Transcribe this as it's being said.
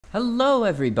Hello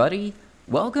everybody!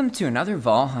 Welcome to another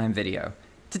Valheim video.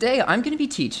 Today I'm going to be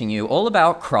teaching you all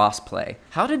about crossplay,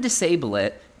 how to disable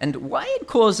it, and why it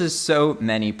causes so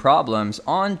many problems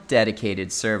on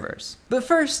dedicated servers. But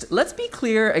first, let's be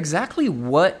clear exactly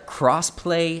what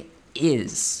crossplay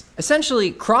is.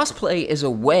 Essentially, crossplay is a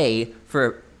way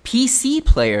for PC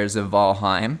players of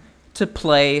Valheim to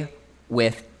play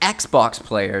with Xbox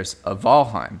players of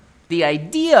Valheim. The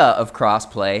idea of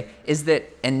crossplay is that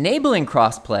enabling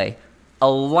crossplay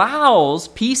allows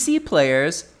PC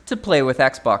players to play with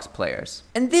Xbox players.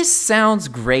 And this sounds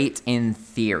great in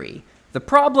theory. The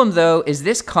problem though is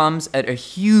this comes at a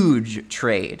huge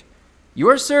trade.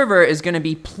 Your server is going to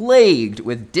be plagued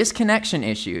with disconnection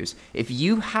issues if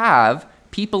you have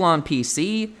people on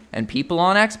PC and people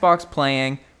on Xbox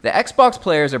playing. The Xbox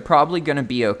players are probably going to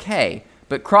be okay,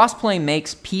 but crossplay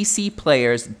makes PC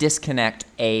players disconnect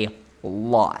a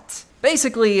lot.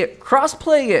 Basically,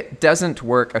 crossplay doesn't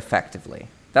work effectively.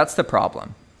 That's the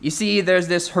problem. You see, there's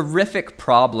this horrific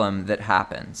problem that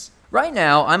happens. Right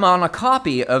now, I'm on a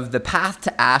copy of the Path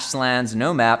to Ashlands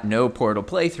No Map, No Portal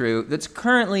playthrough that's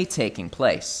currently taking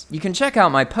place. You can check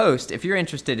out my post if you're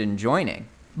interested in joining.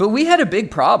 But we had a big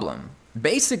problem.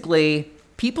 Basically,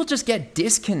 people just get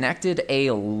disconnected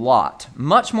a lot,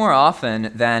 much more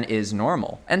often than is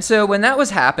normal. And so when that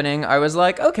was happening, I was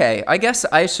like, okay, I guess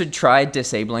I should try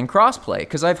disabling crossplay,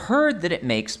 because I've heard that it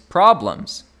makes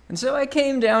problems. And so I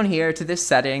came down here to this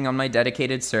setting on my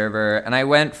dedicated server, and I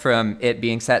went from it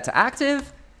being set to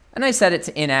active, and I set it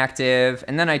to inactive,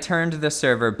 and then I turned the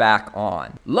server back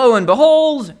on. Lo and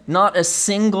behold, not a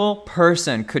single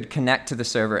person could connect to the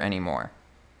server anymore.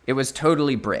 It was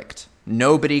totally bricked.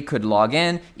 Nobody could log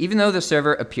in, even though the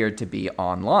server appeared to be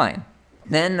online.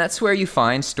 Then that's where you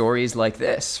find stories like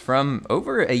this from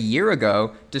over a year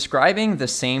ago describing the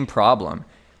same problem.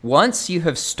 Once you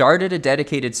have started a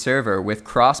dedicated server with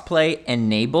crossplay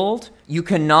enabled, you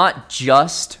cannot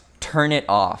just turn it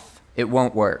off. It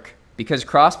won't work because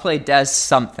crossplay does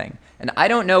something. And I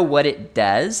don't know what it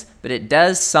does, but it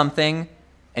does something.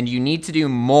 And you need to do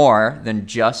more than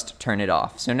just turn it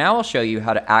off. So now I'll show you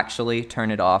how to actually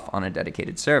turn it off on a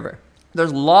dedicated server.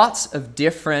 There's lots of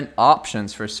different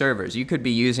options for servers. You could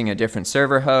be using a different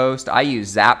server host. I use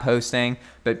Zap hosting,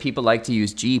 but people like to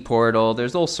use JPortal.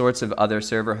 There's all sorts of other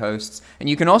server hosts. And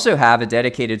you can also have a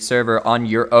dedicated server on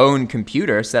your own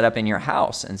computer set up in your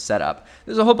house and set up.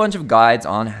 There's a whole bunch of guides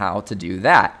on how to do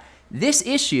that. This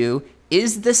issue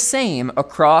is the same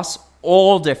across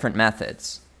all different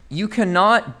methods. You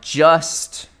cannot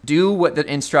just do what the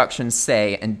instructions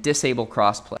say and disable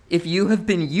crossplay. If you have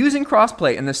been using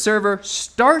crossplay and the server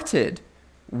started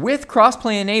with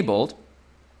crossplay enabled,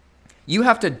 you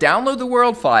have to download the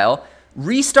world file,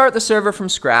 restart the server from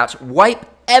scratch, wipe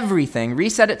everything,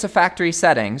 reset it to factory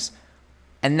settings,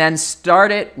 and then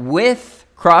start it with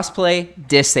crossplay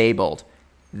disabled.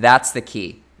 That's the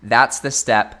key. That's the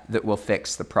step that will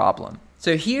fix the problem.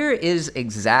 So here is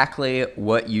exactly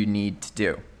what you need to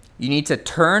do. You need to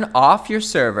turn off your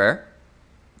server,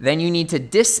 then you need to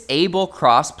disable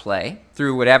crossplay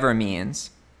through whatever means,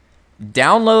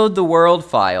 download the world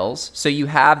files so you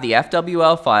have the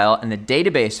FWL file and the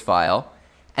database file,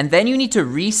 and then you need to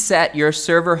reset your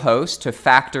server host to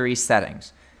factory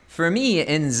settings. For me,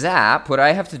 in Zap, what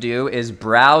I have to do is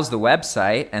browse the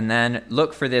website and then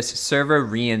look for this server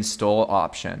reinstall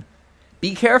option.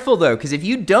 Be careful though, because if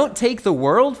you don't take the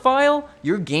world file,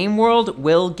 your game world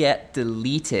will get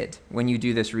deleted when you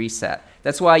do this reset.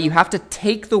 That's why you have to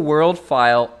take the world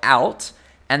file out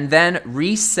and then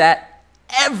reset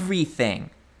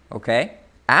everything, okay?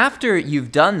 After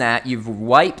you've done that, you've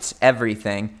wiped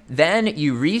everything, then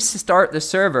you restart the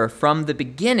server from the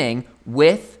beginning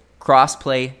with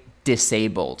crossplay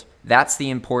disabled. That's the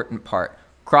important part.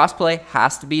 Crossplay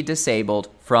has to be disabled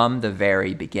from the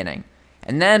very beginning.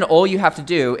 And then all you have to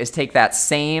do is take that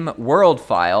same world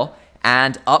file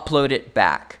and upload it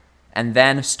back, and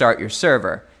then start your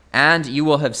server. And you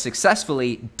will have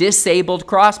successfully disabled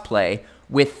crossplay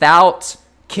without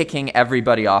kicking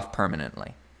everybody off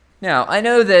permanently. Now, I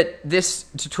know that this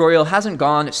tutorial hasn't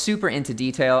gone super into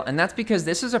detail, and that's because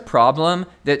this is a problem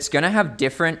that's going to have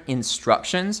different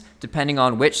instructions depending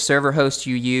on which server host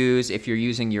you use, if you're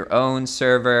using your own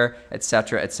server,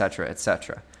 etc., etc.,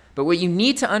 etc. But what you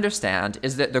need to understand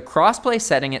is that the crossplay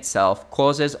setting itself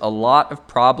causes a lot of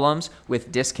problems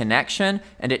with disconnection,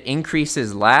 and it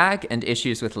increases lag and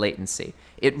issues with latency.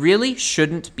 It really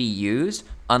shouldn't be used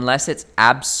unless it's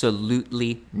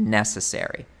absolutely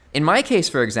necessary. In my case,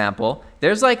 for example,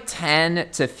 there's like 10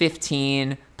 to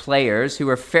 15 players who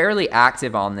are fairly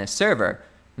active on this server.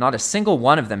 Not a single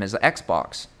one of them is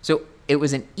Xbox. So it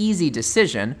was an easy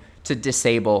decision to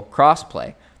disable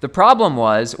crossplay. The problem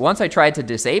was, once I tried to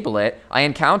disable it, I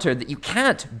encountered that you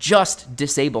can't just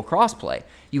disable crossplay.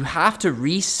 You have to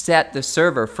reset the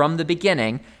server from the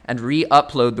beginning and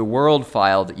re-upload the world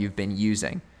file that you've been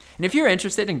using. And if you're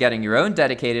interested in getting your own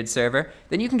dedicated server,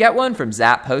 then you can get one from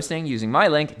Zap Hosting using my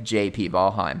link,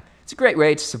 JPvalheim. It's a great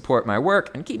way to support my work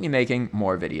and keep me making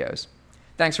more videos.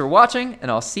 Thanks for watching,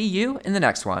 and I'll see you in the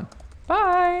next one.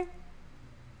 Bye!